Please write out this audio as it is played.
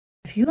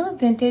If you love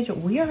vintage,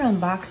 we are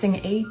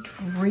unboxing a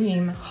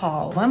dream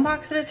haul. One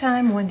box at a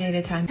time, one day at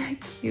a time.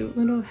 Cute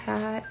little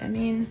hat. I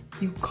mean,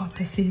 you got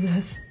to see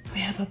this. We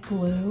have a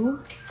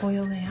blue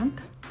oil lamp,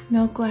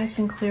 milk glass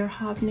and clear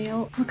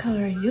hobnail. What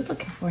color are you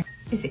looking for?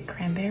 Is it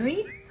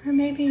cranberry? Or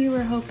maybe you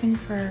were hoping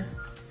for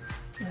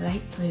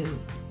light blue.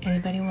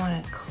 Anybody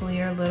want a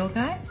clear little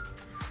guy?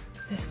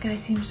 This guy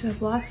seems to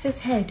have lost his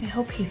head. I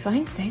hope he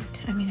finds it.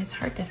 I mean, it's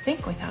hard to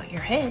think without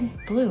your head.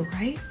 Blue,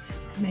 right?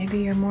 Maybe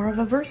you're more of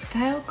a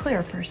versatile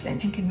clear person.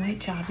 Pink and white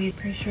jobby.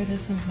 Pretty sure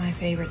this one's my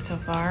favorite so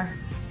far.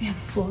 We have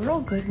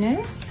floral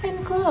goodness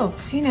and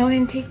gloves. You know,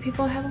 antique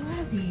people have a lot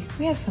of these.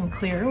 We have some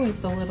clear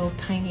with the little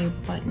tiny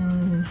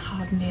button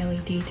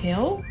hobnaily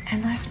detail.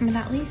 And last but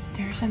not least,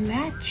 there's a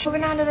match.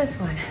 Moving on to this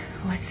one.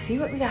 Let's see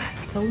what we got.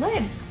 It's a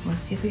lid.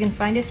 Let's see if we can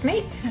find its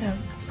mate. Got a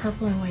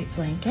purple and white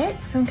blanket.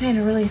 Some kind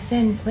of really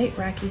thin plate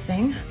racky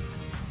thing.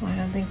 Well, I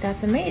don't think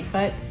that's a mate,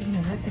 but you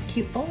know, that's a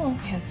cute bowl.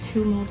 We have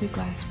two molded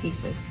glass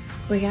pieces.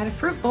 We got a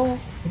fruit bowl.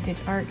 Vintage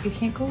art, you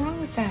can't go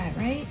wrong with that,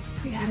 right?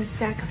 We got a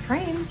stack of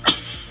frames.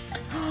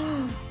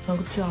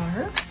 Little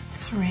jar.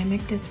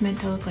 Ceramic that's meant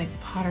to look like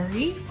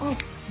pottery. Oh,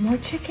 more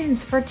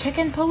chickens for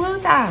Chicken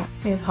Palooza.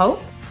 We have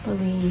hope,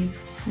 believe,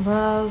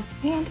 love,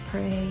 and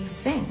pray,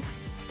 sing,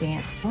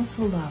 dance,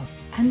 also love,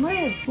 and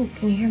live. Ooh,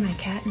 can you hear my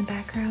cat in the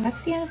background?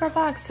 That's the end of our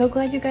box. So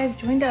glad you guys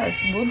joined us.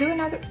 We'll do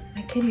another.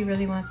 My kitty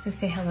really wants to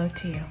say hello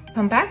to you.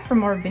 Come back for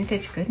more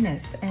vintage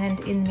goodness. And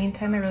in the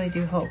meantime, I really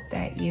do hope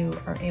that you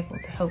are able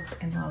to hope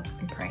and love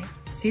and pray.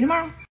 See you tomorrow.